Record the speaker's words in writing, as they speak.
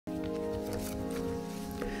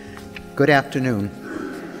Good afternoon.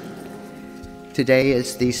 Today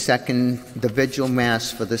is the Vigil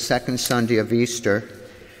Mass for the second Sunday of Easter,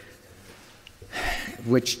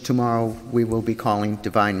 which tomorrow we will be calling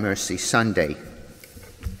Divine Mercy Sunday.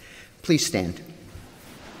 Please stand.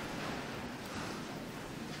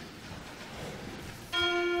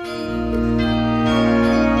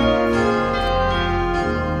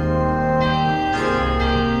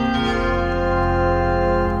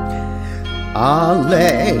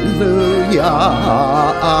 Alleluia,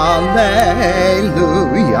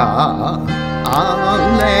 alleluia,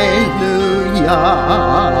 alleluia.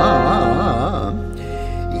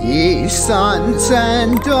 Ye sons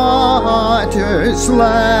and daughters,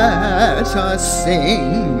 let us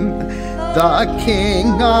sing. The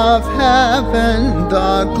King of heaven,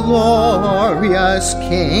 the glorious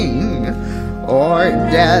King, o'er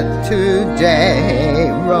death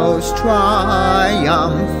today rose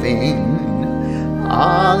triumphing.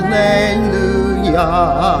 Alleluia,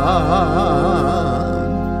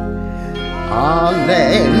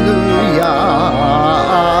 alleluia,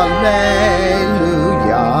 alleluia,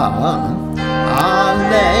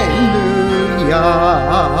 alleluia.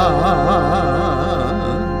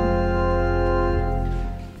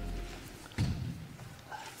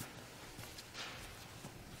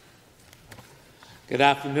 Good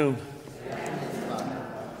afternoon.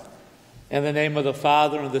 In the name of the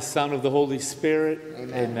Father, and the Son, and of the Holy Spirit,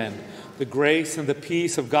 Amen. The grace and the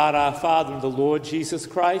peace of God our Father and the Lord Jesus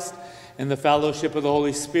Christ, and the fellowship of the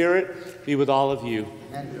Holy Spirit be with all of you.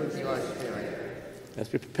 And with your spirit. As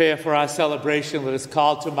we prepare for our celebration, let us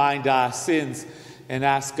call to mind our sins and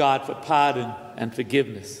ask God for pardon and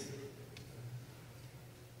forgiveness.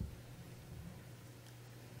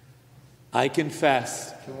 I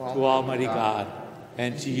confess to Almighty God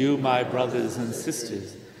and to you, my brothers and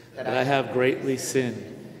sisters, that I have greatly sinned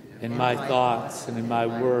in my thoughts and in my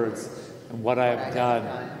words, and what I have done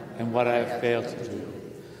and what I have failed to do.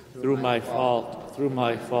 Through my fault, through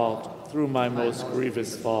my most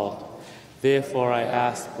grievous fault. Therefore I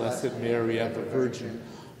ask Blessed Mary, ever Virgin,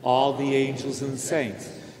 all the angels and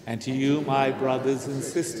saints, and to you, my brothers and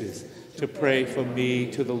sisters, to pray for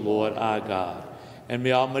me to the Lord our God. And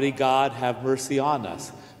may Almighty God have mercy on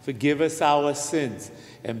us, forgive us our sins,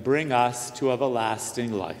 and bring us to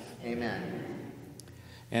everlasting life. Amen.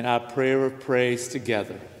 And our prayer of praise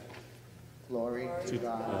together. Glory to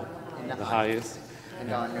God in the highest,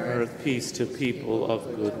 and on earth peace to people of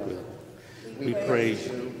good will. We praise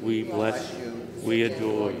you, we bless you, we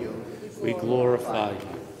adore you, we glorify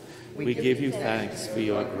you. We give you thanks for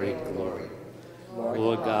your great glory.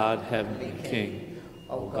 Lord God, heavenly King,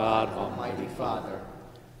 O God, almighty Father,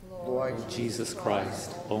 Lord Jesus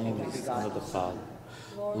Christ, only Son of the Father,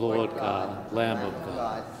 Lord God, Lamb of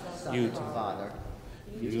God, you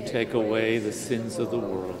take away the sins of the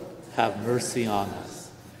world. Have mercy on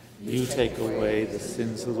us. You take away the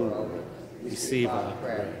sins of the world. Receive our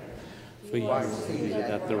prayer. For you are seated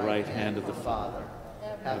at the right hand of the Father.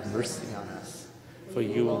 Have mercy on us. For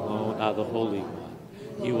you alone are the Holy One.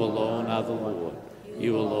 You alone are the Lord.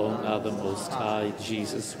 You alone are the Most High,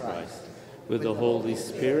 Jesus Christ, with the Holy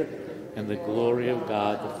Spirit and the glory of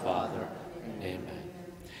God the Father. Amen.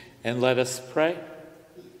 And let us pray.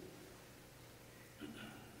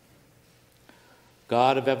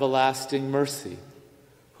 God of everlasting mercy,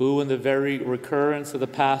 who in the very recurrence of the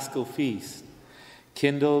Paschal feast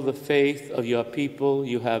kindle the faith of your people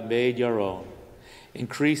you have made your own,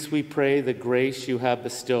 increase, we pray, the grace you have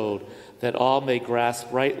bestowed, that all may grasp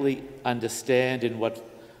rightly, understand in what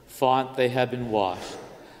font they have been washed,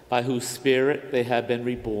 by whose Spirit they have been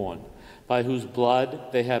reborn, by whose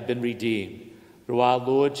blood they have been redeemed, through our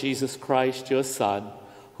Lord Jesus Christ, your Son,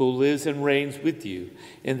 who lives and reigns with you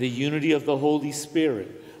in the unity of the Holy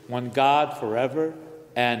Spirit, one God forever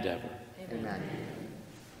and ever. Amen.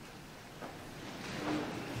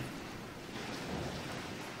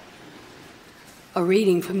 A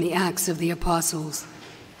reading from the Acts of the Apostles.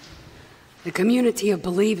 The community of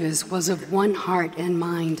believers was of one heart and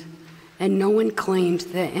mind, and no one claimed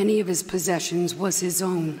that any of his possessions was his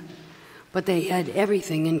own, but they had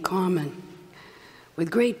everything in common. With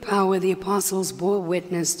great power, the apostles bore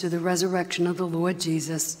witness to the resurrection of the Lord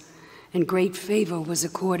Jesus, and great favor was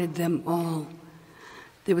accorded them all.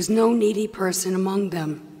 There was no needy person among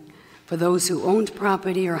them, for those who owned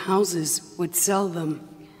property or houses would sell them,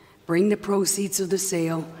 bring the proceeds of the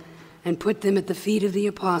sale, and put them at the feet of the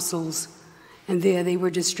apostles, and there they were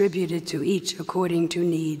distributed to each according to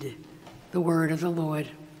need. The word of the Lord.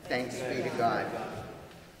 Thanks be to God.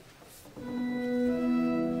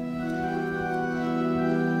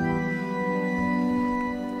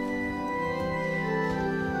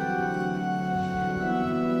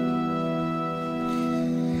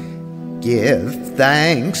 Give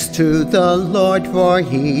thanks to the Lord, for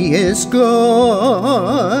he is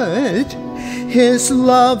good. His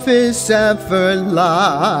love is everlasting.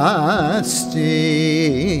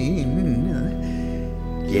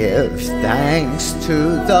 Give thanks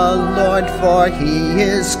to the Lord, for he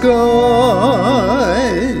is good.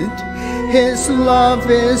 His love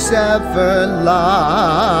is everlasting.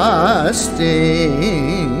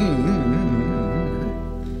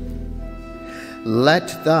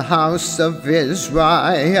 Let the house of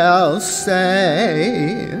Israel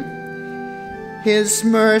say, his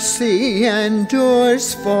mercy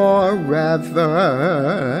endures forever.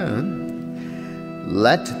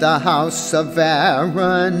 Let the house of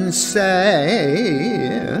Aaron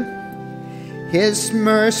say, his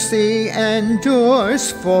mercy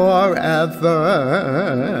endures forever.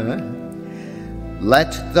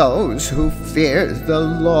 Let those who fear the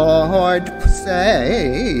Lord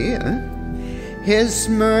say, his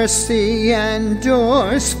mercy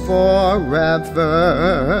endures forever.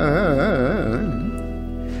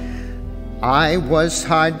 I was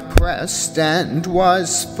hard-pressed and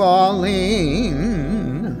was falling,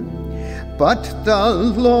 but the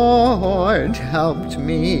Lord helped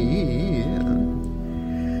me.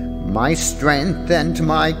 My strength and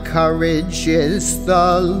my courage is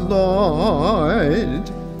the Lord,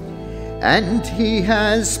 and he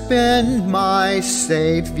has been my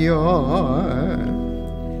Savior.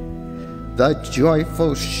 The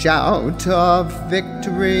joyful shout of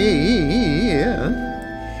victory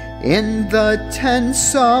in the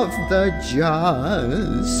tents of the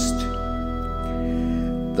just.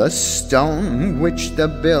 The stone which the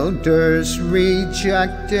builders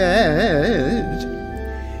rejected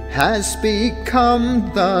has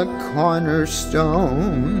become the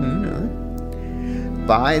cornerstone.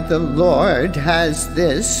 By the Lord has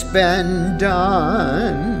this been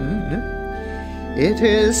done. It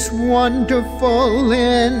is wonderful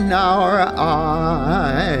in our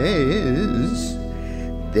eyes.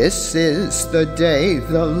 This is the day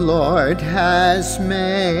the Lord has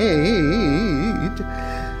made.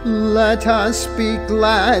 Let us be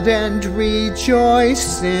glad and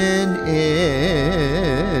rejoice in it.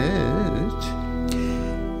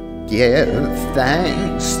 Give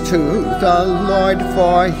thanks to the Lord,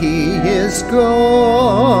 for he is good.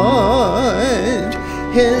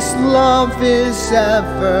 His love is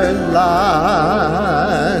everlasting.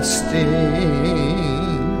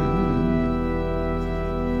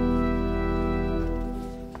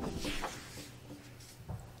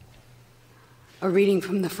 A reading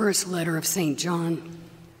from the first letter of St. John.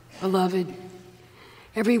 Beloved,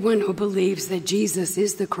 everyone who believes that Jesus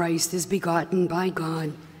is the Christ is begotten by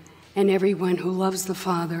God, and everyone who loves the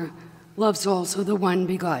Father loves also the one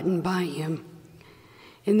begotten by him.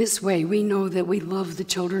 In this way we know that we love the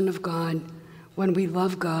children of God, when we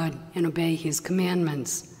love God and obey his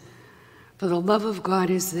commandments. For the love of God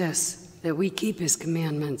is this, that we keep his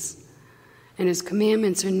commandments. And his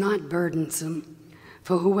commandments are not burdensome,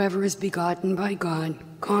 for whoever is begotten by God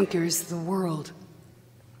conquers the world.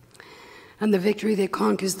 And the victory that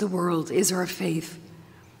conquers the world is our faith.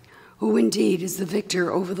 Who indeed is the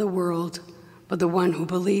victor over the world, but the one who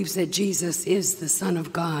believes that Jesus is the Son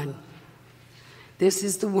of God. This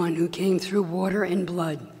is the one who came through water and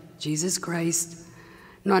blood, Jesus Christ,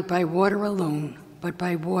 not by water alone, but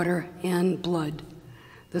by water and blood.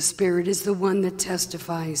 The Spirit is the one that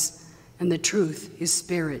testifies, and the truth is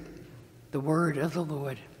spirit. The word of the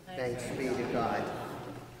Lord. Thanks be to God.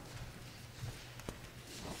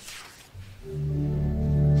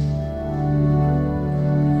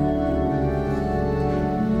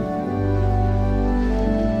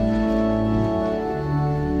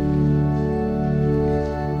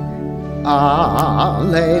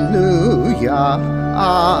 Alleluia,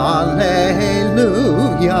 alleluia,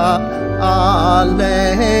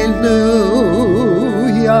 alleluia.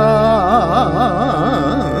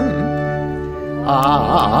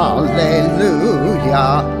 Alleluia,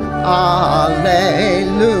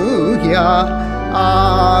 alleluia,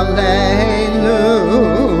 alleluia.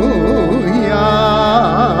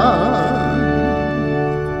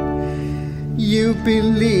 You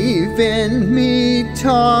believe in me,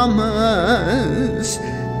 Thomas,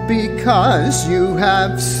 because you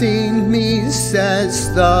have seen me,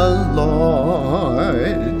 says the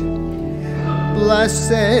Lord.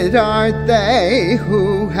 Blessed are they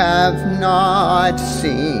who have not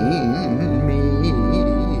seen me,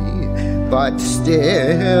 but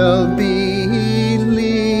still believe.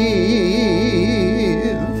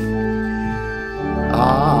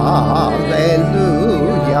 Alleluia,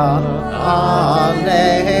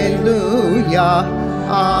 alleluia,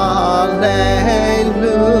 alleluia.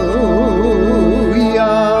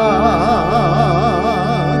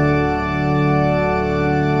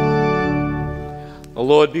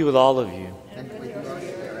 Lord be with all of you. And with your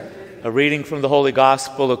spirit. A reading from the Holy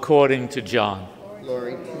Gospel according to John.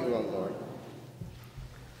 Glory to you, O Lord.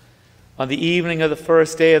 On the evening of the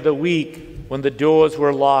first day of the week, when the doors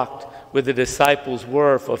were locked where the disciples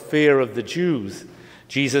were for fear of the Jews,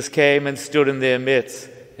 Jesus came and stood in their midst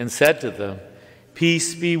and said to them,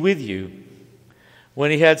 "Peace be with you."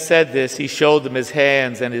 When he had said this, he showed them his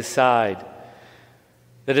hands and his side.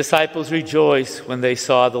 The disciples rejoiced when they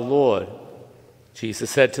saw the Lord.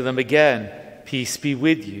 Jesus said to them again, "Peace be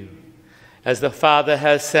with you. As the Father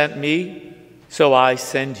has sent me, so I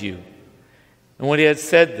send you." And when he had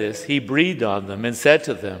said this, he breathed on them and said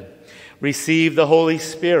to them, "Receive the Holy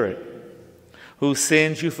Spirit. Whose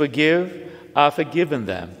sins you forgive are forgiven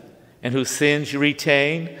them, and whose sins you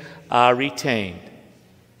retain are retained."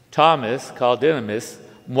 Thomas, called Didymus,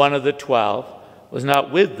 one of the 12, was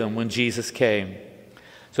not with them when Jesus came.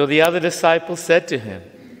 So the other disciples said to him,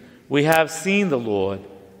 "We have seen the Lord."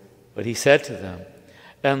 But he said to them,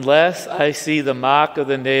 "Unless I see the mark of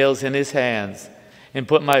the nails in his hands, and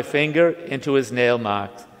put my finger into his nail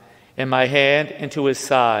marks, and my hand into his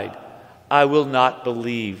side, I will not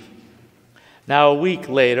believe." Now a week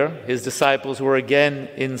later, his disciples were again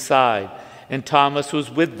inside, and Thomas was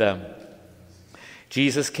with them.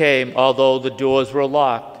 Jesus came, although the doors were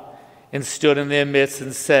locked, and stood in their midst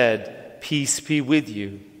and said, "Peace be with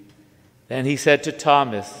you." Then he said to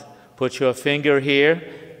Thomas, "Put your finger here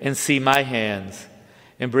and see my hands,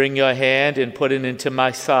 and bring your hand and put it into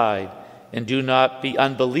my side, and do not be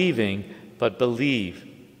unbelieving, but believe."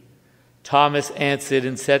 Thomas answered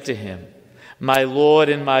and said to him, "My Lord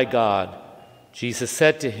and my God." Jesus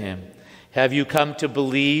said to him, "Have you come to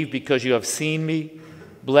believe because you have seen me?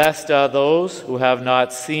 Blessed are those who have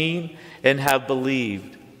not seen and have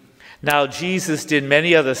believed." Now Jesus did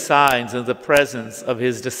many other signs in the presence of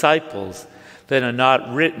his disciples that are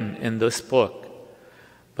not written in this book.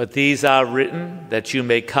 But these are written that you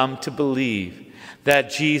may come to believe that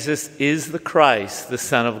Jesus is the Christ, the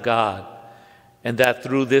Son of God, and that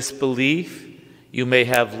through this belief you may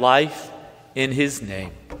have life in his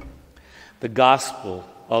name. The Gospel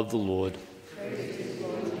of the Lord. Praise to you,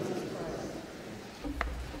 Lord Jesus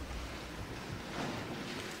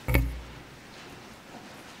Christ.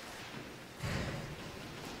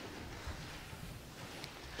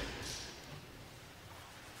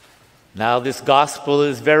 Now this gospel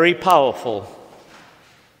is very powerful.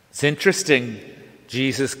 It's interesting.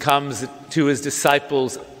 Jesus comes to his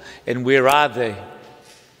disciples, and where are they?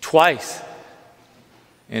 Twice.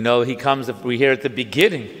 You know, he comes, we hear at the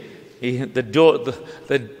beginning,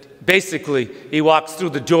 basically, he walks through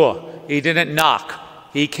the door. He didn't knock.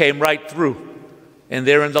 He came right through. And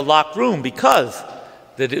they're in the locked room because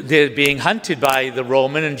they're being hunted by the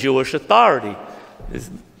Roman and Jewish authority.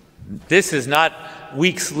 This is not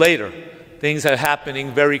weeks later. Things are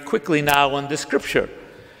happening very quickly now in the scripture.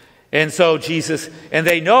 And so Jesus, and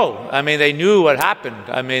they know, they knew what happened.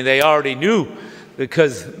 They already knew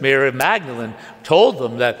because Mary Magdalene told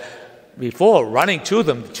them that before, running to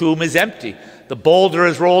them, the tomb is empty. The boulder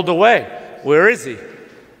is rolled away. Where is he?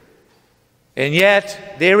 And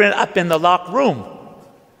yet, they're up in the locked room.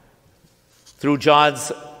 Through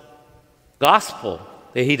John's gospel,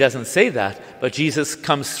 he doesn't say that, but Jesus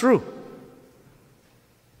comes through.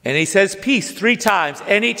 And he says peace 3 times,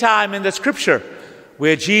 any time in the scripture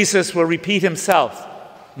where Jesus will repeat himself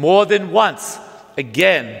more than once.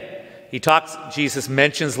 Again, Jesus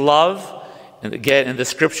mentions love. And again, in the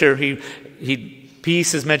scripture,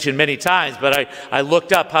 peace is mentioned many times, but I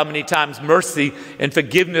looked up how many times mercy and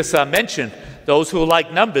forgiveness are mentioned. Those who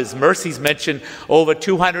like numbers, mercy is mentioned over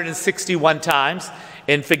 261 times,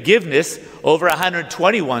 and forgiveness over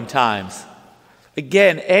 121 times.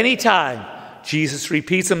 Again, anytime Jesus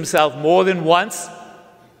repeats himself more than once,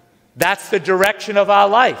 that's the direction of our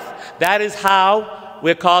life. That is how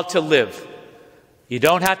we're called to live. You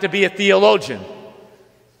don't have to be a theologian.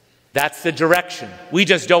 That's the direction. We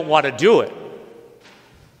just don't want to do it.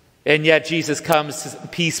 And yet Jesus comes to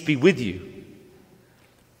peace be with you.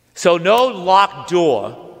 So no locked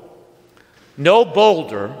door, no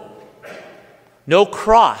boulder, no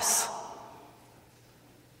cross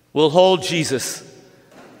will hold Jesus.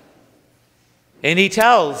 And he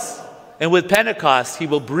tells, and with Pentecost, he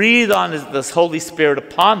will breathe on this Holy Spirit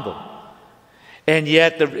upon them. And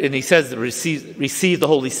yet, and he says, receive the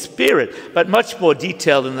Holy Spirit, but much more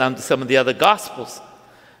detailed than some of the other Gospels.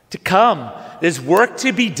 To come, there's work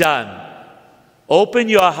to be done. Open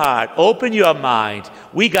your heart, open your mind.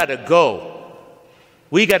 We got to go.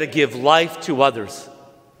 We got to give life to others.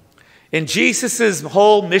 And Jesus'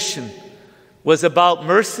 whole mission was about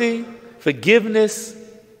mercy, forgiveness,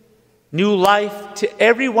 new life to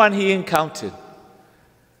everyone he encountered.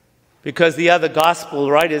 because the other gospel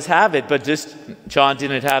writers have it, but just John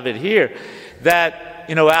didn't have it here, that,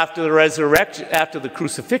 after the resurrection, after the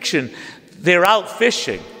crucifixion, they're out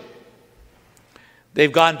fishing.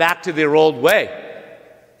 They've gone back to their old way.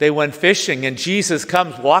 They went fishing, and Jesus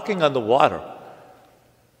comes walking on the water.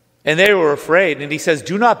 And they were afraid, and he says,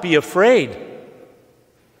 "Do not be afraid."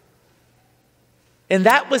 And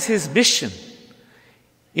that was his mission.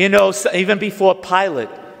 Even before Pilate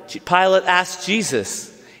asked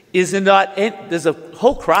Jesus, there's a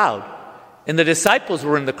whole crowd, and the disciples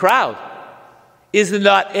were in the crowd. "Is there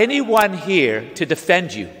not anyone here to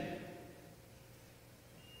defend you?"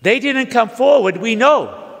 They didn't come forward, we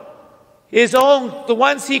know. The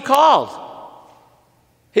ones he called,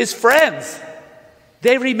 his friends,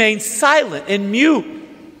 they remained silent and mute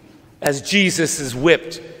as Jesus is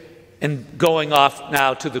whipped and going off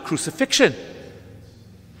now to the crucifixion.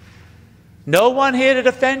 "No one here to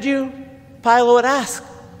defend you?" Pilate would ask.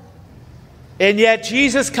 And yet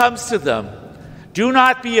Jesus comes to them. "Do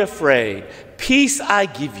not be afraid. Peace I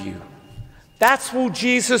give you." That's who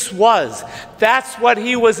Jesus was. That's what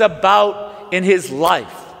he was about in his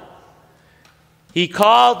life. He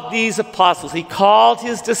called these apostles. He called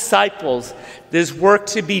his disciples. There's work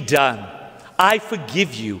to be done. I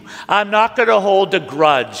forgive you. I'm not going to hold a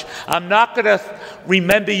grudge. I'm not going to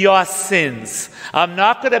remember your sins. I'm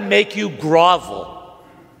not going to make you grovel.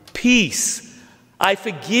 Peace. I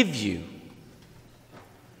forgive you.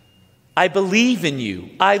 I believe in you.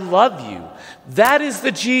 I love you. That is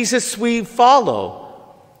the Jesus we follow.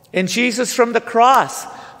 And Jesus from the cross,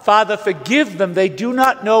 "Father, forgive them. They do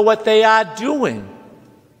not know what they are doing."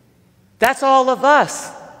 That's all of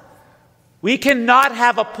us. We cannot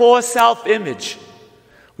have a poor self-image.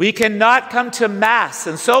 We cannot come to Mass,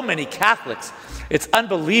 and so many Catholics, it's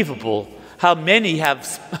unbelievable how many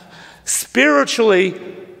have spiritually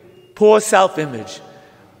poor self-image.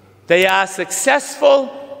 They are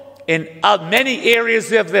successful in many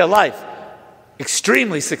areas of their life,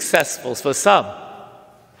 extremely successful for some.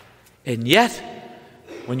 And yet,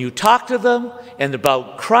 when you talk to them and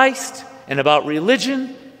about Christ and about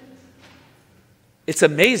religion, it's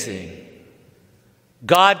amazing.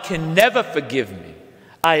 God can never forgive me.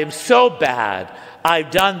 I am so bad. I've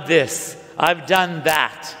done this. I've done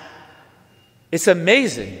that. It's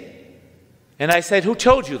amazing. And I said, "Who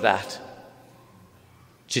told you that?"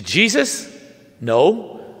 Did Jesus?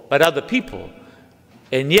 No, but other people.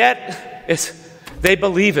 And yet, they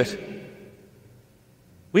believe it.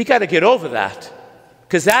 We got to get over that,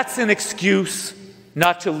 because that's an excuse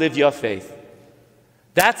not to live your faith.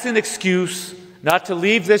 That's an excuse not to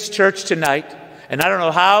leave this church tonight. And I don't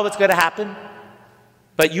know how it's going to happen,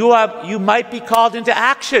 but you might be called into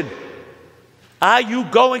action. Are you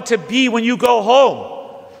going to be, when you go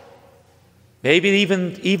home, maybe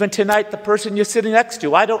even tonight, the person you're sitting next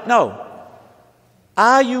to, I don't know.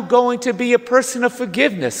 Are you going to be a person of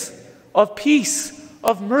forgiveness, of peace,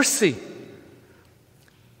 of mercy?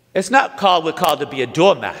 It's not we're called to be a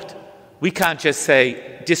doormat. We can't just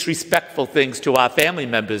say disrespectful things to our family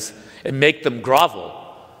members and make them grovel.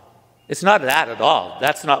 It's not that at all.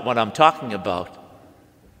 That's not what I'm talking about.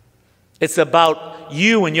 It's about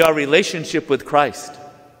you and your relationship with Christ.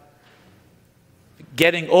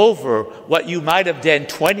 Getting over what you might have done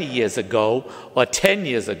 20 years ago, or 10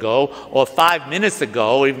 years ago, or 5 minutes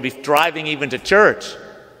ago, or even driving even to church.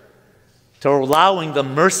 To allowing the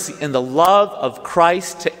mercy and the love of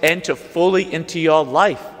Christ to enter fully into your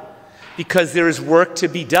life. Because there is work to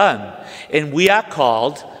be done. And we are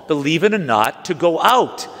called, believe it or not, to go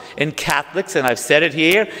out. And Catholics, and I've said it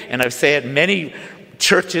here, and I've said it in many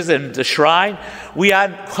churches and the shrine, we are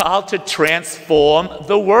called to transform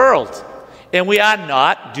the world. And we are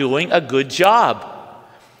not doing a good job.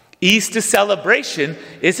 Easter celebration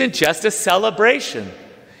isn't just a celebration.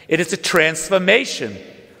 It is a transformation.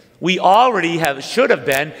 We already should have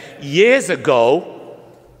been, years ago,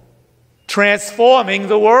 transforming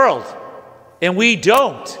the world. And we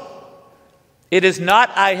don't. It is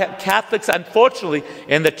not, Catholics, unfortunately,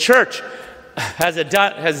 and the church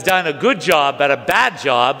has done a good job, but a bad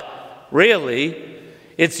job, really.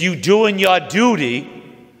 It's you doing your duty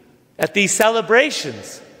at these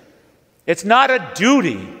celebrations. It's not a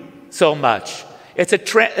duty so much.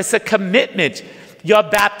 It's a commitment. Your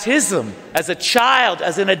baptism as a child,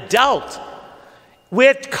 as an adult.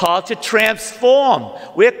 We're called to transform.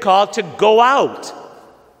 We're called to go out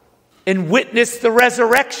and witness the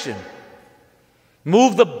resurrection.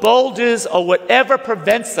 Move the boulders or whatever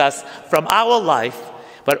prevents us from our life,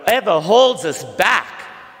 whatever holds us back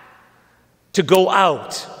to go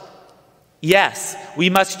out. Yes,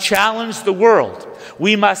 we must challenge the world.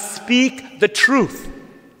 We must speak the truth.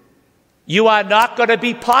 You are not going to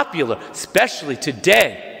be popular, especially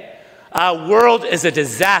today. Our world is a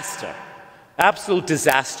disaster, absolute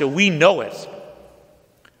disaster. We know it.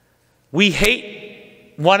 We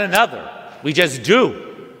hate one another. We just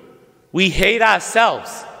do. We hate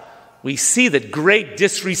ourselves. We see the great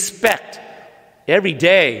disrespect every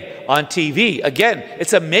day on TV. Again,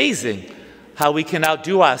 it's amazing how we can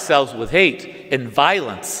outdo ourselves with hate and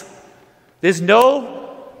violence. There's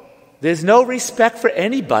no respect for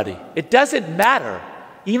anybody. It doesn't matter.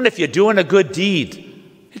 Even if you're doing a good deed,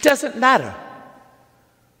 it doesn't matter.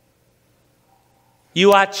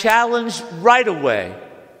 You are challenged right away.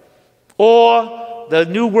 Or the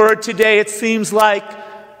new word today, it seems like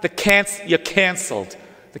you're canceled.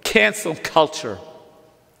 The canceled culture.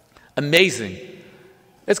 Amazing.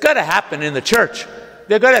 It's got to happen in the church.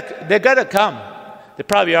 They're going to come. They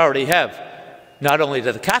probably already have. Not only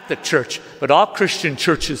to the Catholic Church, but all Christian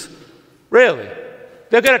churches. Really.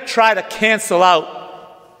 They're going to try to cancel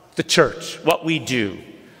out the church, what we do.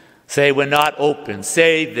 Say we're not open.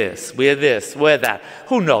 Say this, we're that.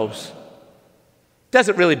 Who knows?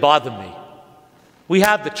 Doesn't really bother me. We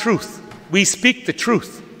have the truth. We speak the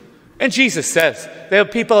truth. And Jesus says, there are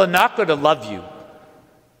people who are not going to love you.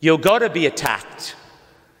 You're going to be attacked.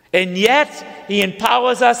 And yet, he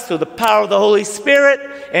empowers us through the power of the Holy Spirit,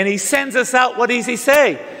 and he sends us out. What does he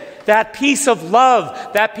say? That peace of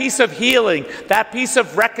love, that peace of healing, that peace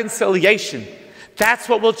of reconciliation. That's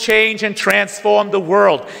what will change and transform the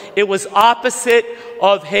world. It was opposite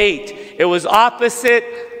of hate. It was opposite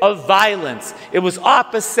of violence. It was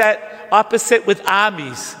opposite with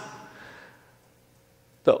armies.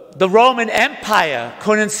 The Roman Empire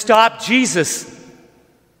couldn't stop Jesus.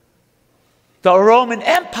 The Roman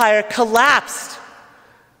Empire collapsed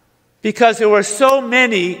because there were so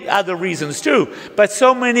many other reasons too, but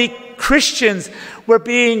so many Christians were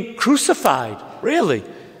being crucified, really.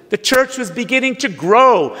 The church was beginning to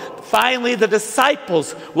grow. Finally, the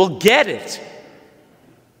disciples will get it.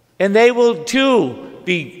 And they will too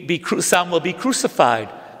some will be crucified.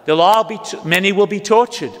 Many will be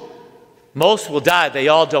tortured. Most will die. They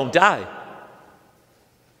all don't die.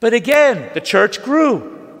 But again, the church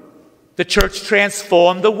grew. The church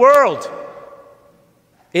transformed the world.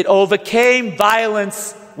 It overcame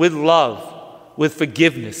violence with love, with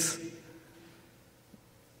forgiveness,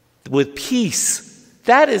 with peace.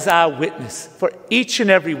 That is our witness for each and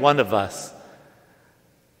every one of us.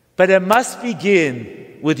 But it must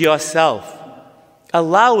begin with yourself,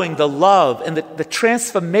 allowing the love and the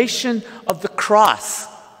transformation of the cross,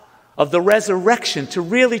 of the resurrection, to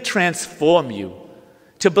really transform you,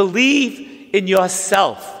 to believe in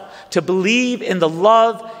yourself, to believe in the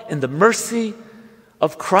love and the mercy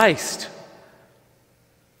of Christ.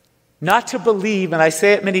 Not to believe, and I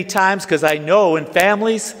say it many times because I know in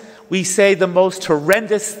families we say the most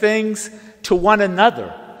horrendous things to one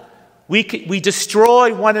another. We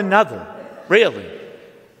destroy one another, really.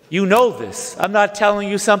 You know this. I'm not telling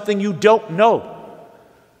you something you don't know.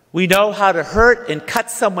 We know how to hurt and cut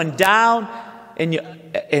someone down in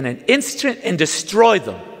an instant and destroy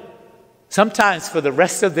them, sometimes for the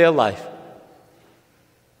rest of their life.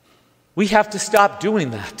 We have to stop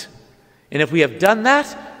doing that. And if we have done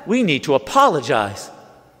that, we need to apologize.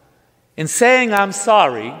 And saying I'm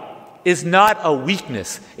sorry is not a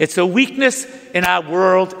weakness. It's a weakness in our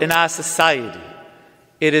world, in our society.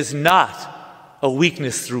 It is not a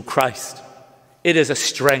weakness through Christ. It is a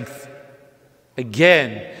strength.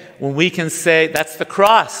 Again, when we can say, that's the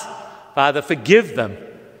cross, Father, forgive them.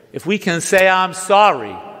 If we can say, I'm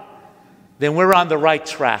sorry, then we're on the right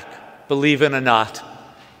track, believe it or not.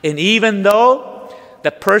 And even though the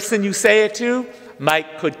person you say it to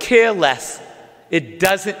could care less, it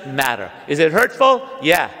doesn't matter. Is it hurtful?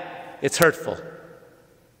 Yeah, it's hurtful.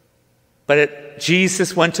 But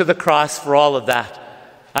Jesus went to the cross for all of that.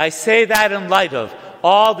 I say that in light of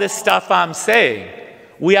all this stuff I'm saying.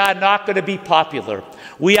 We are not going to be popular.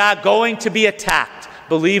 We are going to be attacked,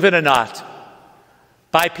 believe it or not,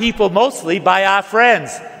 by people, mostly by our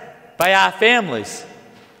friends, by our families.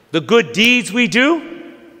 The good deeds we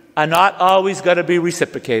do are not always going to be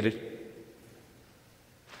reciprocated.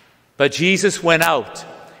 But Jesus went out.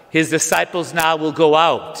 His disciples now will go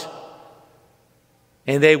out,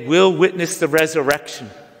 and they will witness the resurrection.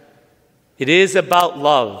 It is about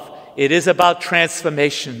love. It is about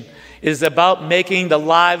transformation. It is about making the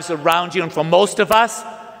lives around you, and for most of us,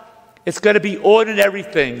 it's going to be ordinary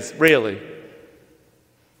things, really.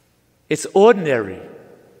 It's ordinary.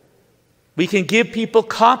 We can give people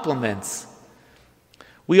compliments.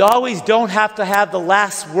 We always don't have to have the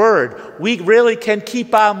last word. We really can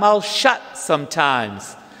keep our mouth shut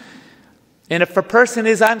sometimes. And if a person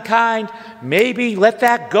is unkind, maybe let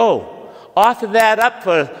that go. Offer that up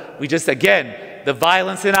for, the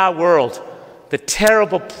violence in our world, the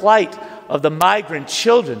terrible plight of the migrant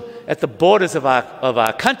children at the borders of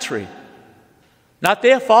our country. Not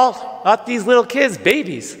their fault, not these little kids,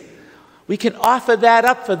 babies. We can offer that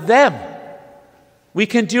up for them. We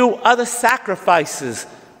can do other sacrifices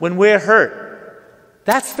when we're hurt.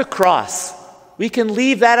 That's the cross. We can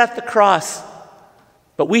leave that at the cross.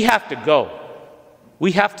 But we have to go.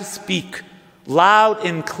 We have to speak loud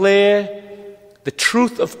and clear the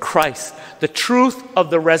truth of Christ, the truth of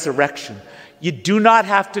the resurrection. You do not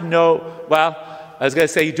have to know,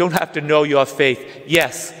 you don't have to know your faith.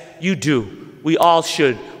 Yes, you do. We all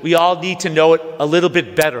should. We all need to know it a little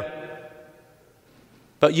bit better.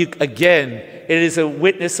 But it is a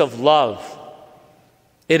witness of love.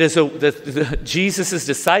 It is Jesus'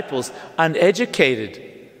 disciples,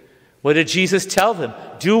 uneducated. What did Jesus tell them?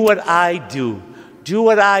 Do what I do. Do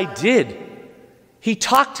what I did. He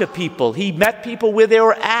talked to people. He met people where they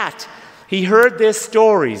were at. He heard their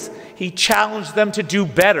stories. He challenged them to do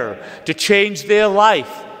better, to change their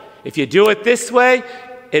life. If you do it this way,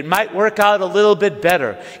 it might work out a little bit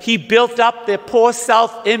better. He built up their poor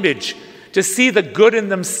self-image to see the good in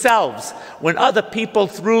themselves when other people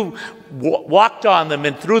walked on them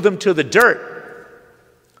and threw them to the dirt.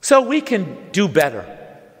 So we can do better.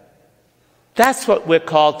 That's what we're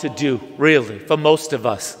called to do, really, for most of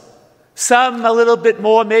us. Some a little bit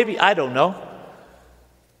more, maybe, I don't know.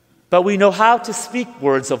 But we know how to speak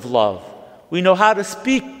words of love. We know how to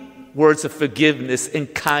speak words of forgiveness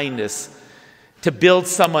and kindness to build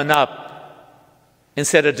someone up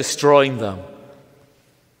instead of destroying them.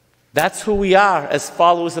 That's who we are as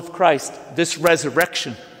followers of Christ, this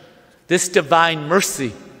resurrection, this divine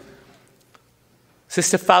mercy.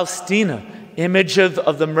 Sister Faustina, image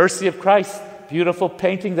of the mercy of Christ, beautiful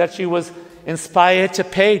painting that she was inspired to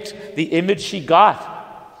paint, the image she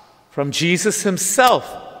got from Jesus himself.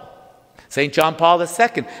 St. John Paul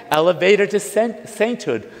II, elevator to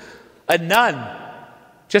sainthood. A nun,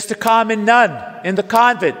 just a common nun in the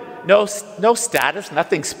convent. No status,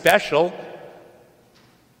 nothing special.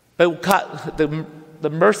 But the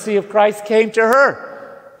mercy of Christ came to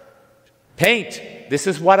her. Paint, this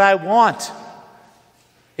is what I want.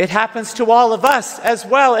 It happens to all of us as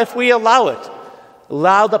well if we allow it.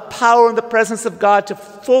 Allow the power and the presence of God to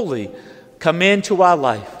fully come into our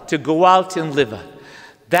life, to go out and live it.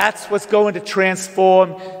 That's what's going to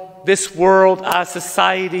transform this world, our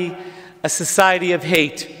society, a society of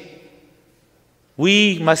hate.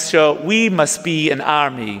 We must be an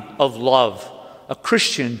army of love, a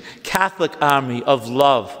Christian Catholic army of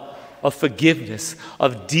love, of forgiveness,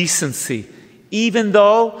 of decency. Even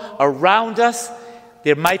though around us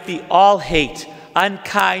there might be all hate,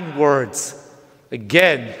 unkind words.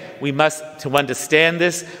 Again, to understand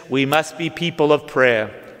this, we must be people of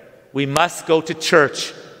prayer. We must go to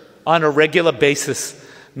church on a regular basis,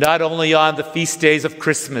 not only on the feast days of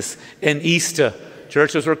Christmas and Easter.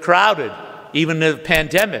 Churches were crowded, even in the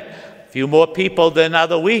pandemic. A few more people than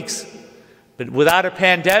other weeks. But without a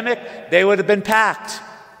pandemic, they would have been packed.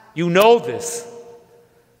 You know this.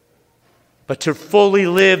 But to fully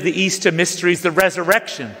live the Easter mysteries, the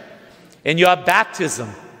resurrection, and your baptism,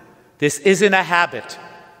 this isn't a habit.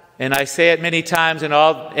 And I say it many times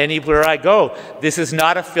anywhere I go, this is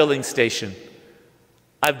not a filling station.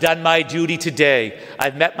 I've done my duty today.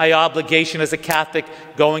 I've met my obligation as a Catholic,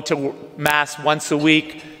 going to Mass once a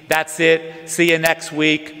week. That's it. See you next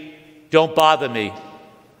week. Don't bother me.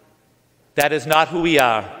 That is not who we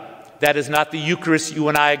are. That is not the Eucharist you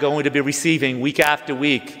and I are going to be receiving week after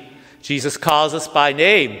week. Jesus calls us by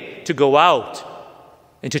name to go out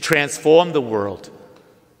and to transform the world,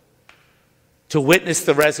 to witness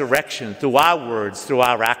the resurrection through our words, through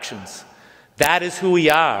our actions. That is who we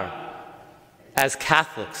are as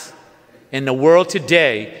Catholics in the world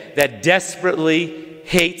today that desperately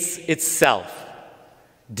hates itself,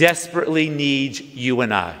 desperately needs you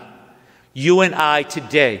and I. You and I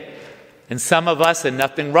today. And some of us, and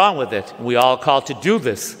nothing wrong with it, we all called to do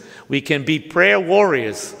this. We can be prayer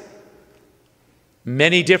warriors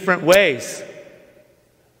many different ways.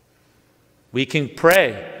 We can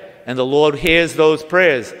pray, and the Lord hears those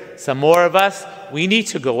prayers. Some more of us, we need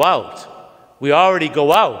to go out. We already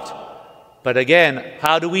go out. But again,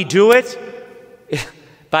 how do we do it?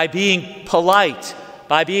 By being polite,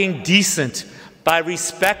 by being decent, by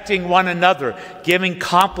respecting one another, giving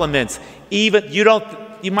compliments. Even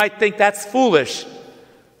you might think that's foolish,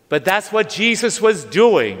 but that's what Jesus was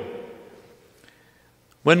doing.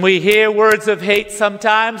 When we hear words of hate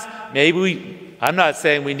sometimes, I'm not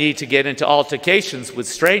saying we need to get into altercations with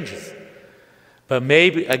strangers, but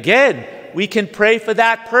maybe, again, we can pray for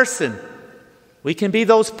that person. We can be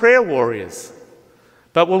those prayer warriors.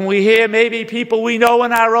 But when we hear maybe people we know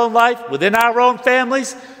in our own life, within our own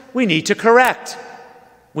families, we need to correct.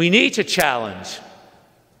 We need to challenge.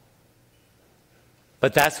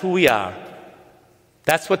 But that's who we are.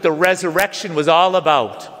 That's what the resurrection was all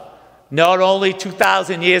about. Not only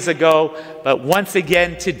 2,000 years ago, but once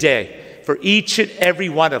again today, for each and every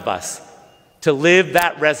one of us to live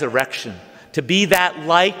that resurrection, to be that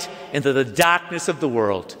light into the darkness of the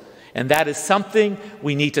world. And that is something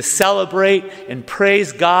we need to celebrate and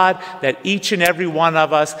praise God that each and every one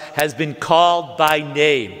of us has been called by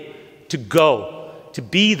name to go, to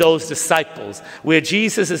be those disciples, where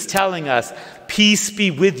Jesus is telling us, peace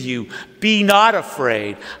be with you, be not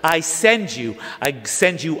afraid, I send you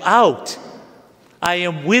out. I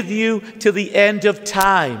am with you till the end of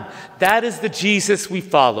time. That is the Jesus we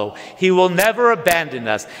follow. He will never abandon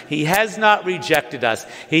us. He has not rejected us.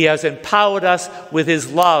 He has empowered us with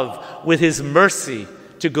his love, with his mercy,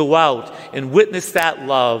 to go out and witness that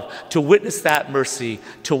love, to witness that mercy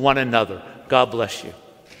to one another. God bless you.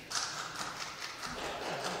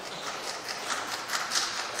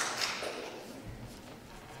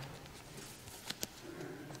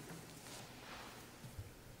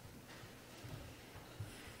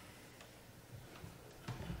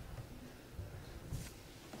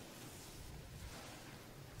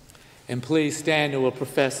 And please stand and we'll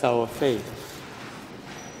profess our faith.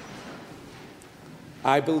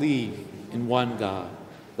 I believe in one God,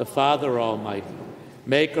 the Father Almighty,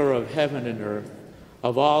 maker of heaven and earth,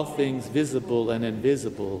 of all things visible and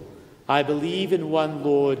invisible. I believe in one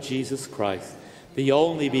Lord Jesus Christ, the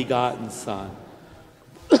only begotten Son,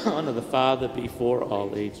 Son of the Father before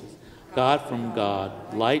all ages, God from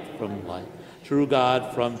God, light from light, true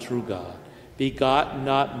God from true God, begotten,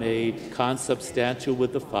 not made, consubstantial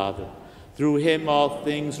with the Father. Through him all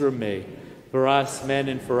things were made. For us men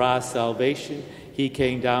and for our salvation, he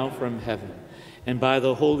came down from heaven, and by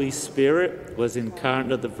the Holy Spirit was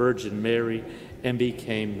incarnate of the Virgin Mary and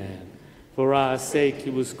became man. For our sake he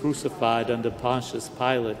was crucified under Pontius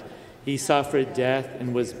Pilate. He suffered death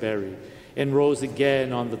and was buried, and rose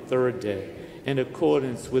again on the third day, in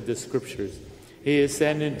accordance with the Scriptures. He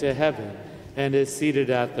ascended to heaven and is seated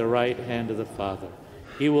at the right hand of the Father.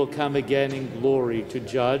 He will come again in glory to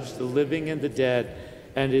judge the living and the dead,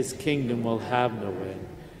 and his kingdom will have no end.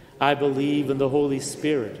 I believe in the Holy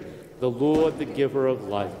Spirit, the Lord, the giver of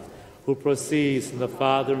life, who proceeds from the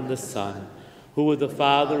Father and the Son, who with the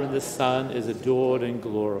Father and the Son is adored and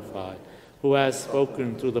glorified, who has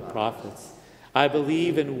spoken through the prophets. I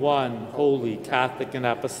believe in one holy, Catholic, and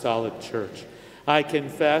Apostolic Church. I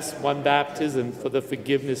confess one baptism for the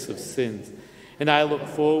forgiveness of sins, and I look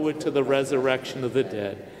forward to the resurrection of the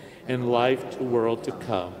dead and life to the world to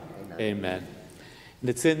come. Amen. And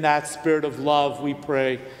it's in that spirit of love we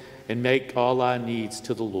pray and make all our needs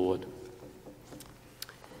to the Lord.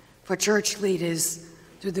 For church leaders,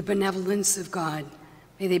 through the benevolence of God,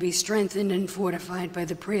 may they be strengthened and fortified by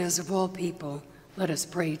the prayers of all people. Let us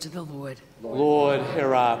pray to the Lord. Lord,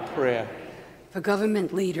 hear our prayer. For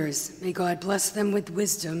government leaders, may God bless them with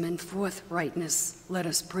wisdom and forthrightness. Let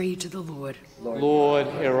us pray to the Lord. Lord,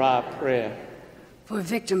 hear our prayer. For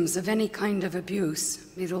victims of any kind of abuse,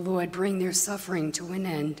 may the Lord bring their suffering to an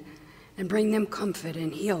end and bring them comfort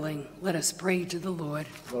and healing. Let us pray to the Lord.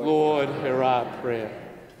 Lord, hear our prayer.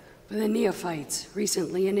 For the neophytes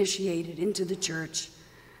recently initiated into the church,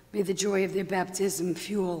 may the joy of their baptism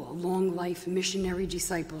fuel a long life missionary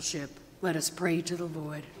discipleship. Let us pray to the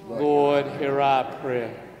Lord. Lord, hear our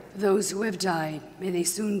prayer. For those who have died, may they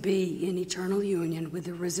soon be in eternal union with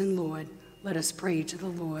the risen Lord. Let us pray to the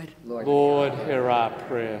Lord. Lord, hear our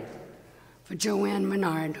prayer. For Joanne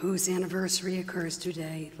Menard, whose anniversary occurs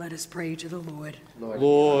today, let us pray to the Lord.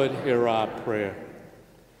 Lord, hear our prayer.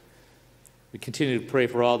 We continue to pray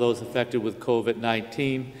for all those affected with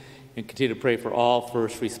COVID-19 and continue to pray for all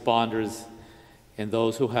first responders and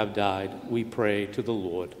those who have died. We pray to the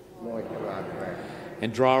Lord. Lord, hear our prayer.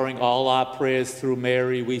 And drawing all our prayers through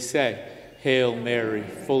Mary, we say, Hail Mary,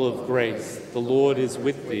 full of grace, the Lord is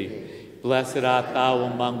with thee. Blessed art thou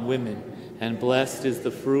among women, and blessed is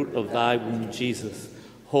the fruit of thy womb, Jesus.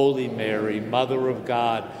 Holy Mary, Mother of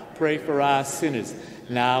God, pray for us sinners,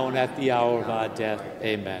 now and at the hour of our death.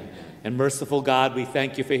 Amen. And merciful God, we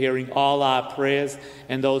thank you for hearing all our prayers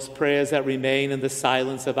and those prayers that remain in the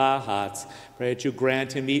silence of our hearts. Pray that you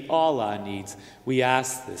grant and meet all our needs. We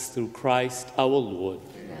ask this through Christ our Lord.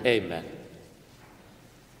 Amen.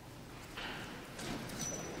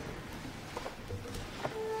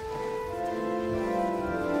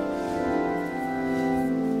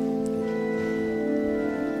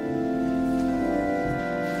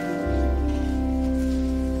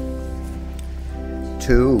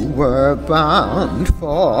 two were bound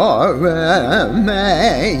for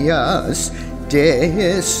Emmaus,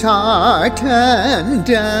 disheartened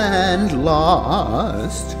and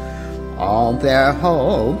lost. All their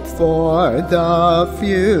hope for the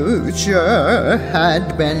future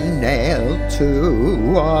had been nailed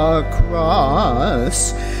to a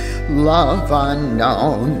cross. Love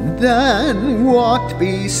unknown then walked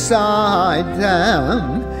beside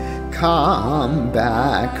them, come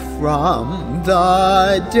back from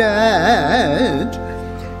the dead,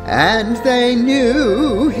 and they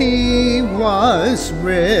knew he was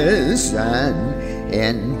risen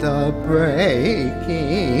in the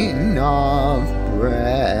breaking of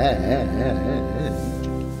bread.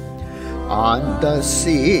 On the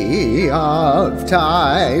Sea of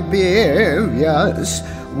Tiberias,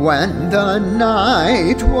 when the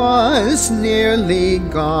night was nearly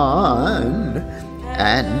gone,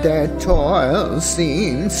 and their toil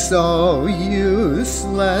seemed so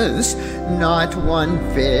useless, not one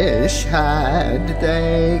fish had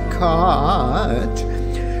they caught.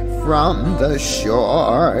 From the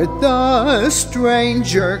shore the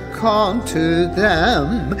stranger called to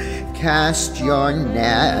them, "Cast your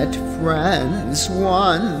net, friends,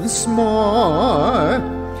 once more."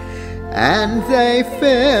 And they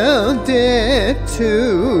filled it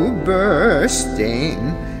to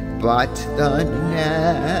bursting, but the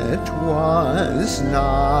net was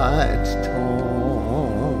not torn.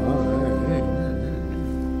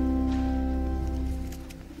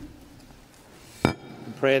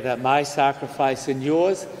 Pray that my sacrifice and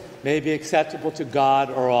yours may be acceptable to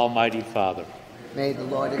God, our Almighty Father. May the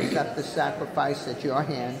Lord accept the sacrifice at your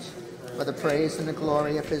hands for the praise and the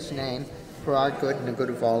glory of his name, for our good and the good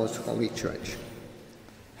of all his holy church.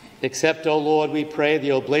 Accept, O Lord, we pray,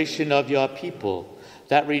 the oblation of your people,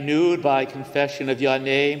 that renewed by confession of your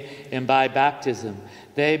name and by baptism,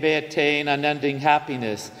 they may attain unending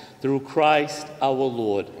happiness through Christ our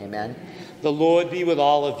Lord. Amen. The Lord be with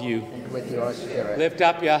all of you. And with your spirit. Lift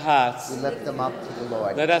up your hearts. We lift them up to the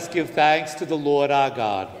Lord. Let us give thanks to the Lord our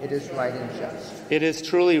God. It is right and just. It is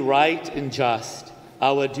truly right and just,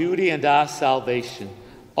 our duty and our salvation,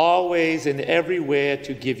 always and everywhere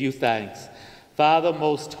to give you thanks. Father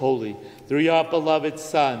most holy, through your beloved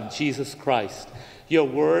Son, Jesus Christ, your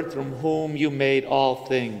word from whom you made all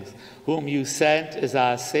things, whom you sent as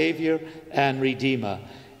our Savior and Redeemer,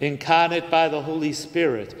 incarnate by the Holy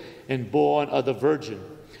Spirit and born of the Virgin.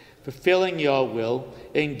 Fulfilling your will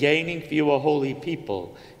and gaining for you a holy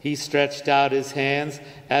people, he stretched out his hands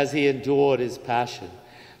as he endured his passion,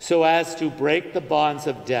 so as to break the bonds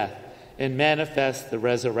of death and manifest the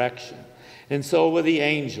resurrection. And so with the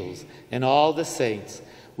angels and all the saints,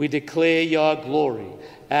 we declare your glory,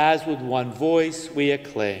 as with one voice we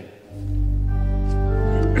acclaim.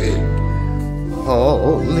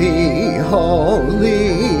 Holy,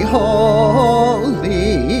 holy,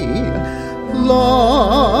 holy,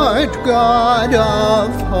 Lord God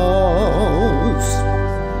of hosts.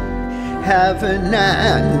 Heaven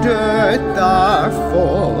and earth are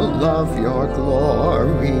full of your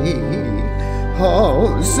glory.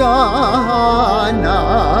 Hosanna,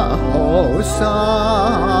 Hosanna,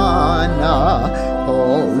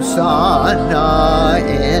 Hosanna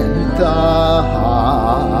in the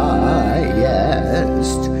highest.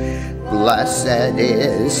 Blessed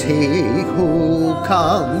is he who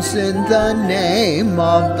comes in the name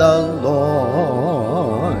of the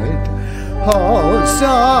Lord. Hosanna,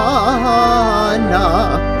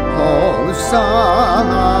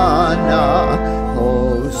 Hosanna,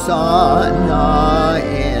 Hosanna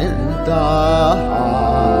in the highest.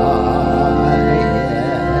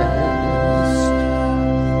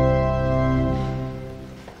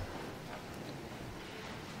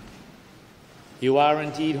 You are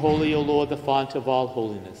indeed holy, O Lord, the font of all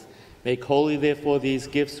holiness. Make holy, therefore, these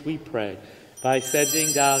gifts, we pray, by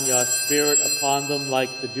sending down your Spirit upon them like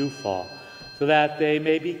the dewfall, so that they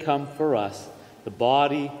may become for us the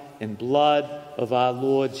body and blood of our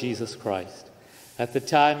Lord Jesus Christ. At the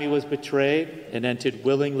time he was betrayed and entered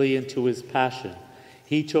willingly into his passion,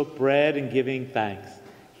 he took bread and giving thanks,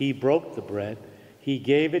 he broke the bread, he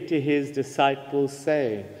gave it to his disciples,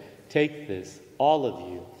 saying, "Take this, all of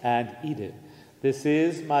you, and eat it. This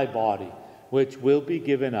is my body, which will be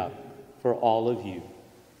given up for all of you."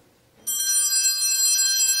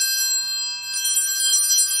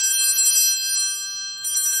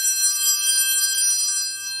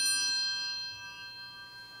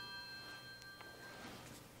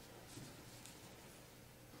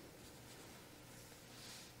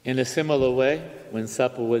 In a similar way, when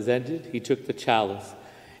supper was ended, he took the chalice,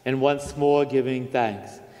 and once more giving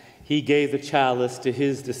thanks, he gave the chalice to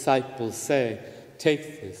his disciples, saying,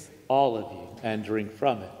 "Take this, all of you, and drink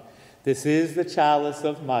from it. This is the chalice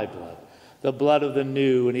of my blood, the blood of the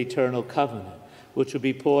new and eternal covenant, which will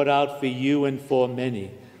be poured out for you and for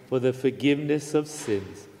many for the forgiveness of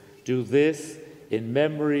sins. Do this in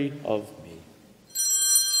memory of me.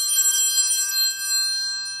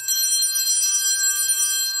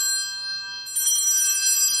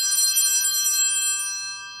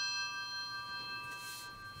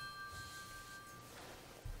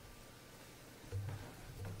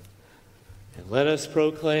 And let us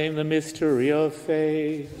proclaim the mystery of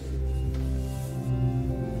faith.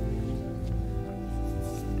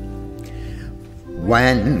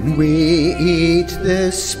 When we eat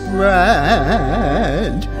this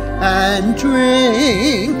bread and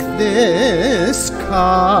drink this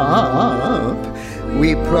cup,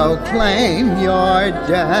 we proclaim your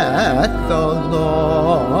death, O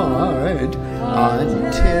Lord,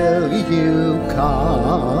 until you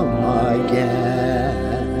come again.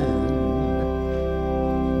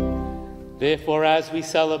 Therefore, as we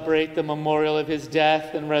celebrate the memorial of his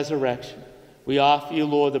death and resurrection, we offer you,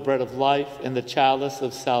 Lord, the bread of life and the chalice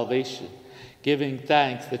of salvation, giving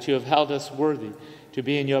thanks that you have held us worthy to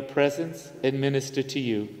be in your presence and minister to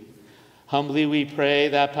you. Humbly we pray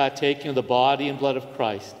that, partaking of the body and blood of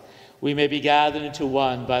Christ, we may be gathered into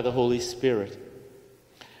one by the Holy Spirit.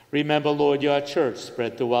 Remember, Lord, your church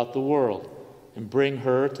spread throughout the world, and bring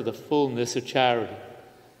her to the fullness of charity,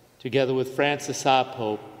 together with Francis our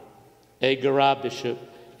Pope, Edgar our Bishop,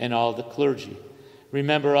 and all the clergy.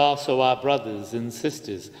 Remember also our brothers and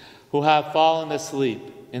sisters who have fallen asleep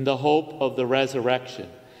in the hope of the resurrection,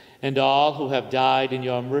 and all who have died in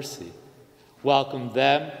your mercy. Welcome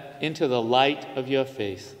them into the light of your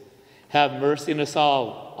face. Have mercy on us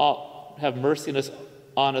all. Have mercy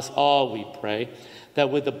on us all, we pray, that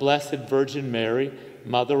with the Blessed Virgin Mary,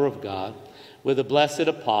 Mother of God, with the blessed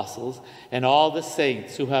apostles and all the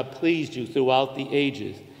saints who have pleased you throughout the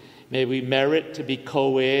ages, may we merit to be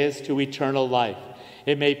co-heirs to eternal life.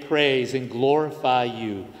 It may praise and glorify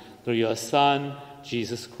you through your Son,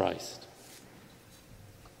 Jesus Christ.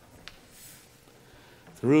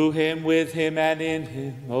 Through him, with him, and in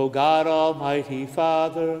him, O God, Almighty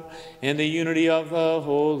Father, in the unity of the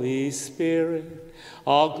Holy Spirit,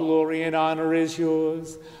 all glory and honor is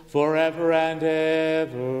yours forever and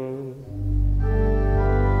ever.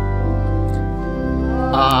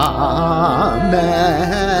 Amen,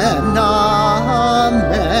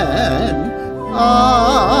 amen. Amen.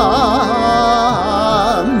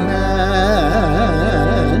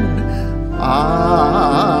 Amen.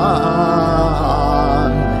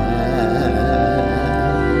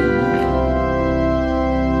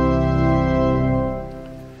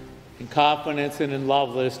 In confidence and in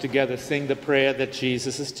love, let us together sing the prayer that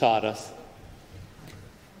Jesus has taught us.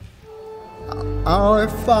 Our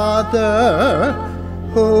Father,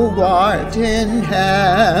 who art in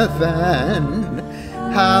heaven,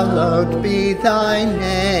 hallowed be thy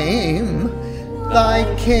name. Thy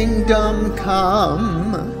kingdom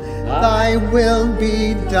come, thy will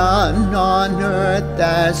be done on earth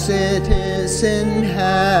as it is in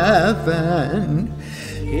heaven.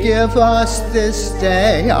 Give us this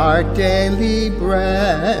day our daily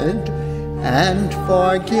bread, and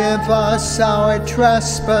forgive us our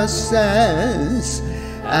trespasses,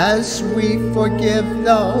 as we forgive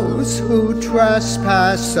those who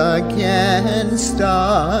trespass against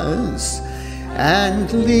us. And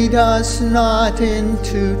lead us not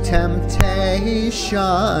into temptation,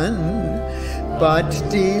 but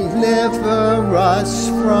deliver us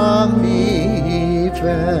from evil.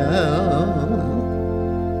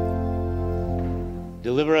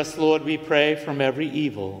 Deliver us, Lord, we pray, from every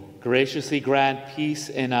evil. Graciously grant peace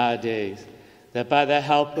in our days, that by the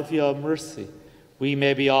help of your mercy we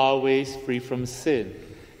may be always free from sin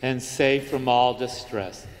and safe from all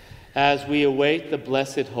distress, as we await the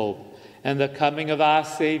blessed hope and the coming of our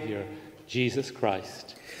Savior, Jesus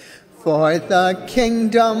Christ. For the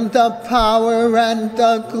kingdom, the power, and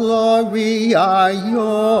the glory are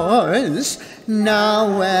yours,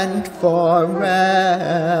 now and forever.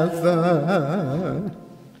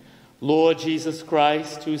 Lord Jesus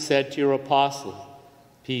Christ, who said to your apostles,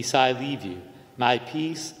 "Peace I leave you, my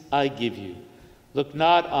peace I give you," look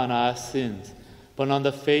not on our sins, but on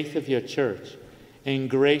the faith of your church, and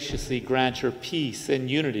graciously grant her peace and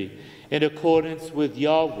unity in accordance with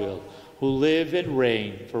your will, who live and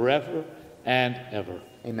reign forever and ever.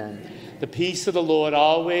 Amen. The peace of the Lord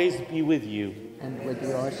always be with you. And with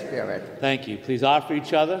your spirit. Thank you. Please offer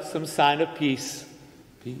each other some sign of peace.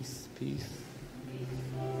 Peace, peace.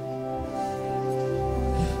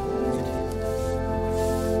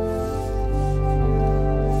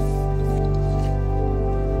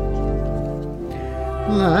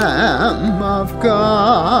 Lamb of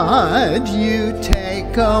God, you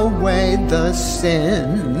take away the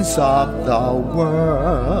sins of the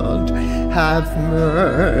world. Have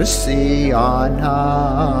mercy on us.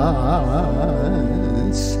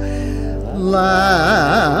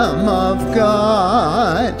 Lamb of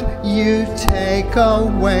God, you take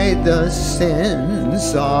away the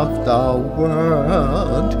sins of the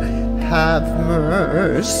world. Have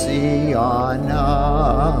mercy on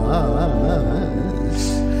us.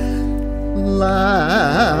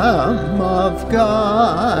 Lamb of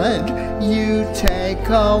God, you take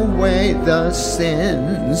away the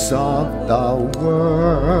sins of the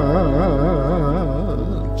world.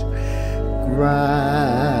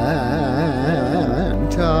 Grant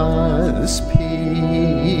us peace.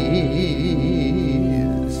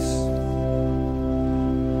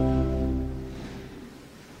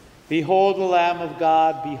 Behold the Lamb of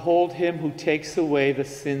God, behold him who takes away the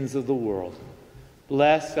sins of the world.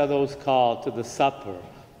 Blessed are those called to the supper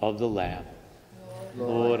of the Lamb.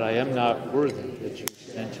 Lord, I am not worthy that you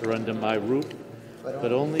should enter under my roof,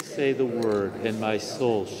 but only say the word, and my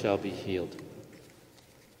soul shall be healed.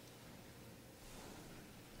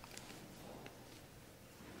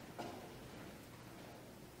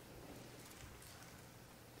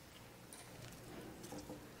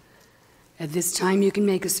 At this time, you can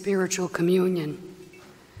make a spiritual communion.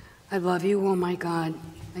 I love you, oh my God.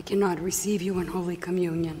 I cannot receive you in Holy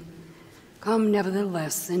Communion. Come,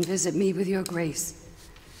 nevertheless, and visit me with your grace.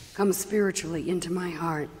 Come spiritually into my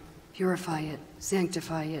heart. Purify it,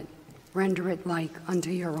 sanctify it, render it like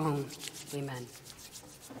unto your own. Amen.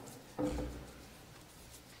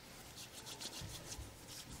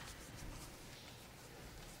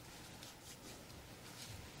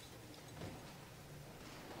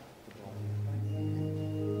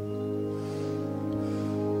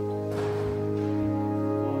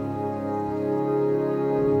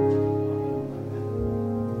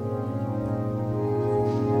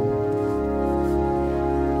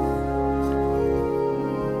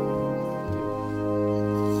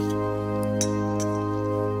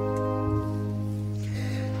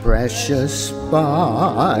 Precious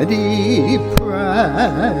body,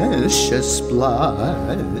 precious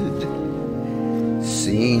blood,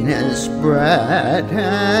 seen as bread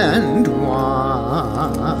and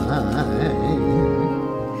wine.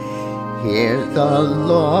 Here the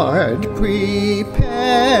Lord prepares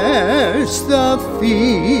the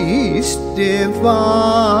feast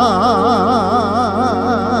divine.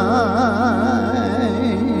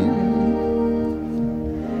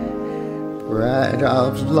 Bread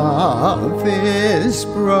of love is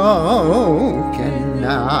broken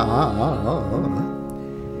now,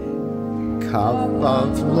 cup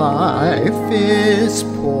of life is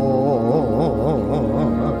poured.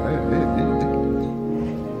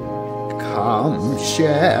 Come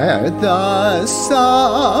share the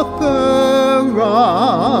supper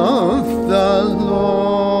of the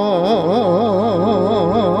Lord.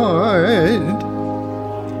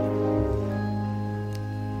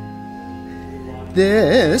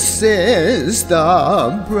 This is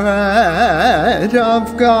the bread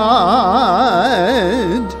of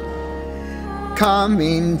God,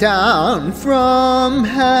 coming down from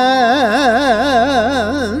heaven,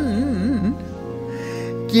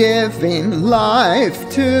 giving life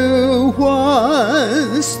to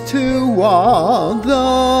us, to all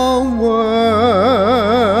the world.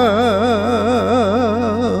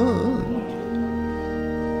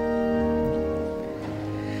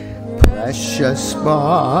 Precious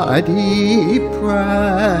body,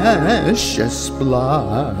 precious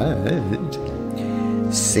blood,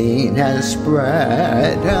 seen as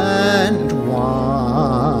bread and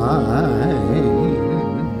wine.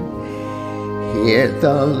 Here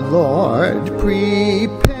the Lord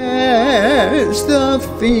prepares the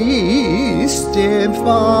feast divine.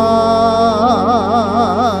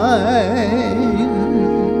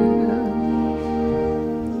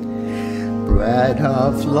 Bread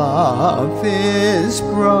of love is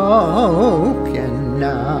broken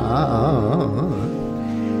now,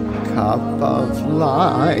 cup of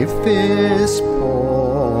life is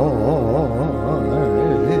poured.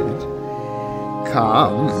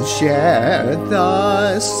 Come share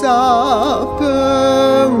the supper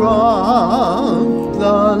of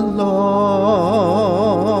the Lord.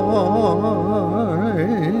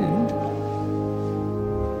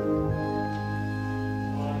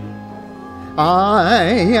 I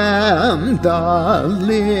am the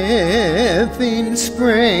living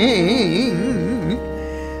spring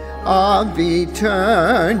of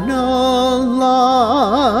eternal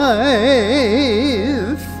life.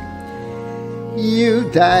 You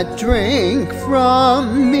that drink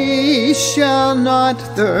from me shall not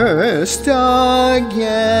thirst again.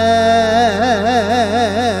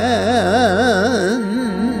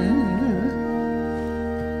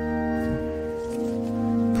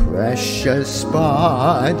 Precious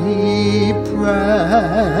body,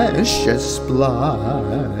 precious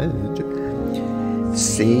blood,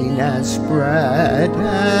 seen as bread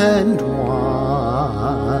and wine.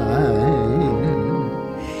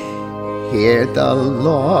 Here the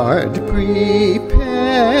Lord prepares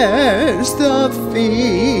the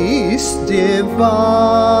feast divine.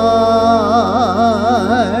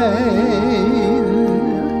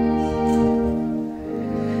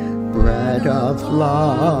 Bread of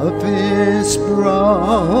love is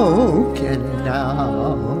broken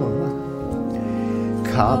now,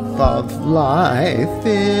 cup of life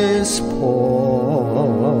is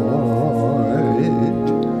poured.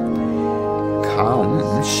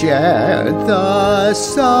 Come share the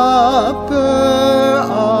supper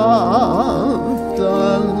of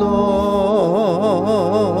the Lord.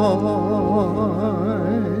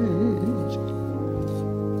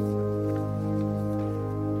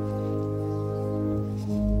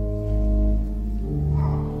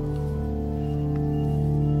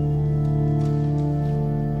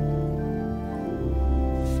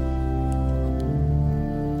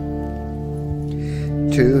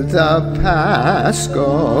 To the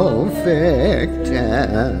Paschal victim,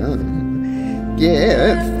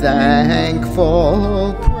 give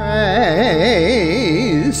thankful praise.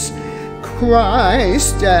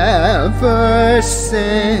 Christ ever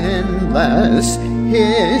sinless,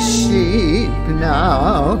 his sheep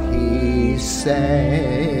now he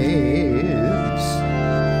saves.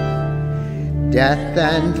 Death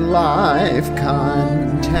and life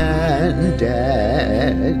contended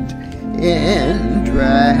in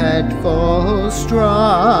dreadful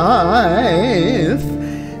strife.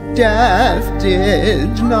 Death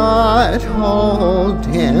did not hold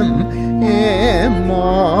him,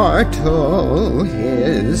 immortal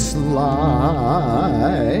his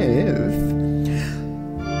life.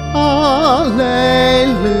 Alleluia,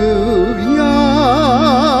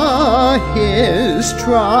 his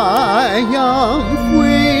triumph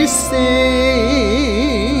we sing.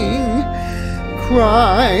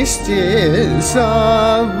 Christ is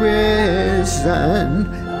arisen,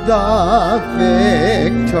 the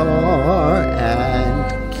Victor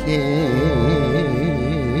and King.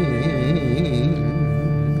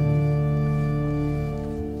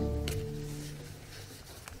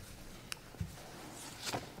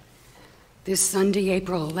 This Sunday,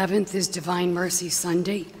 April 11th, is Divine Mercy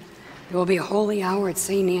Sunday. There will be a holy hour at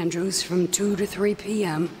St. Andrew's from 2 to 3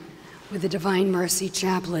 p.m. with the Divine Mercy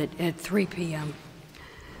Chaplet at 3 p.m.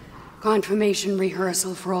 Confirmation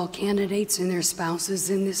rehearsal for all candidates and their spouses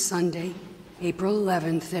in this Sunday, April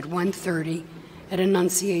 11th at 1:30 at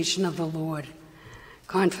Annunciation of the Lord.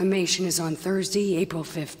 Confirmation is on Thursday, April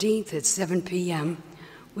 15th at 7 p.m.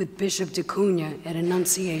 with Bishop DeCunha at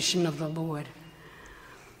Annunciation of the Lord.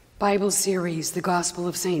 Bible series, The Gospel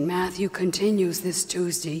of St. Matthew, continues this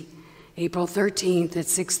Tuesday, April 13th at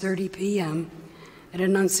 6:30 p.m. at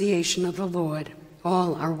Annunciation of the Lord.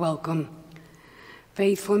 All are welcome.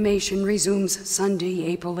 Faith formation resumes Sunday,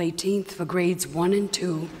 April 18th for grades 1 and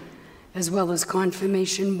 2, as well as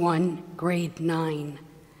Confirmation 1, grade 9.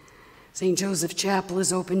 St. Joseph Chapel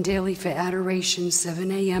is open daily for adoration 7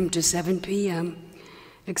 a.m. to 7 p.m.,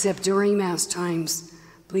 except during Mass times.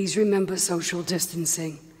 Please remember social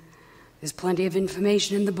distancing. There's plenty of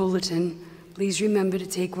information in the bulletin. Please remember to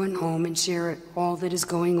take one home and share all that is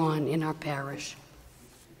going on in our parish.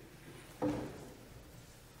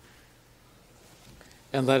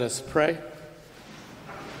 And let us pray.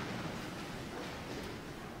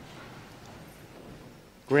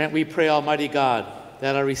 Grant, we pray, Almighty God,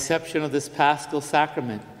 that our reception of this Paschal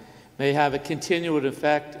Sacrament may have a continued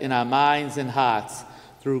effect in our minds and hearts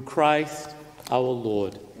through Christ our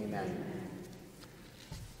Lord. Amen.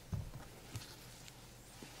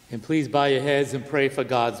 And please bow your heads and pray for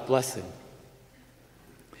God's blessing.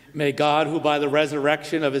 May God, who by the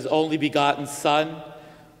resurrection of his only begotten Son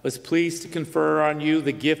was pleased to confer on you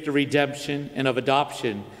the gift of redemption and of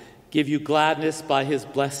adoption, give you gladness by his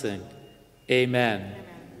blessing. Amen.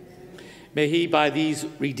 May he, by these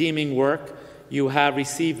redeeming work, you have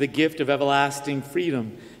received the gift of everlasting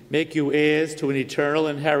freedom, make you heirs to an eternal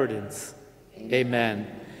inheritance. Amen.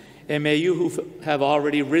 And may you who have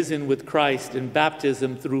already risen with Christ in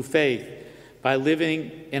baptism through faith, by living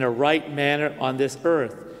in a right manner on this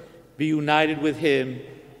earth, be united with him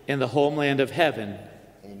in the homeland of heaven.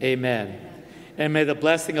 Amen. And may the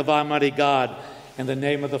blessing of Almighty God, In the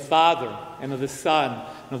name of the Father, and of the Son,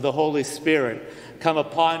 and of the Holy Spirit, come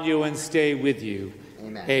upon you and stay with you.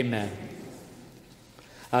 Amen. Amen.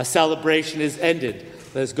 Our celebration is ended.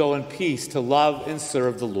 Let us go in peace to love and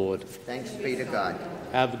serve the Lord. Thanks be to God.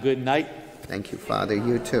 Have a good night. Thank you, Father.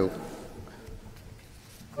 You too.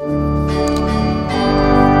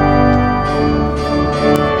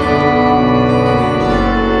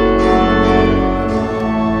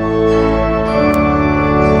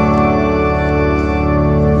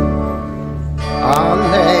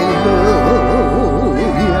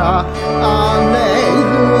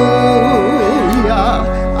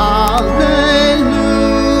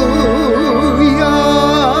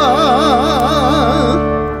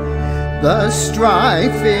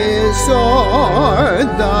 Strife is o'er,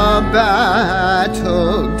 the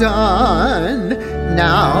battle done.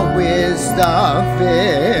 Now is the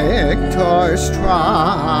victor's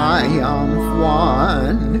triumph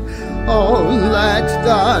won. Oh, let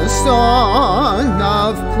the song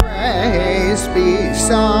of praise be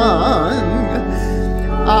sung.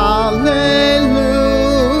 Alleluia.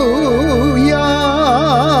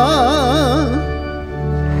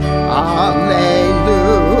 Alleluia.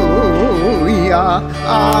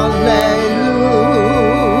 Alleluia,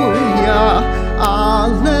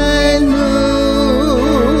 alleluia.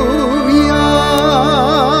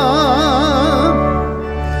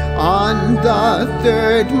 On the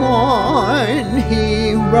third morn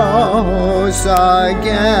he rose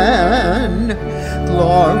again,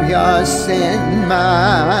 glorious in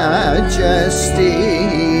majesty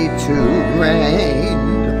to reign.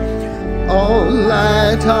 Oh,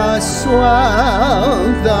 let us swell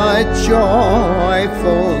the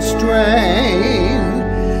joyful strain.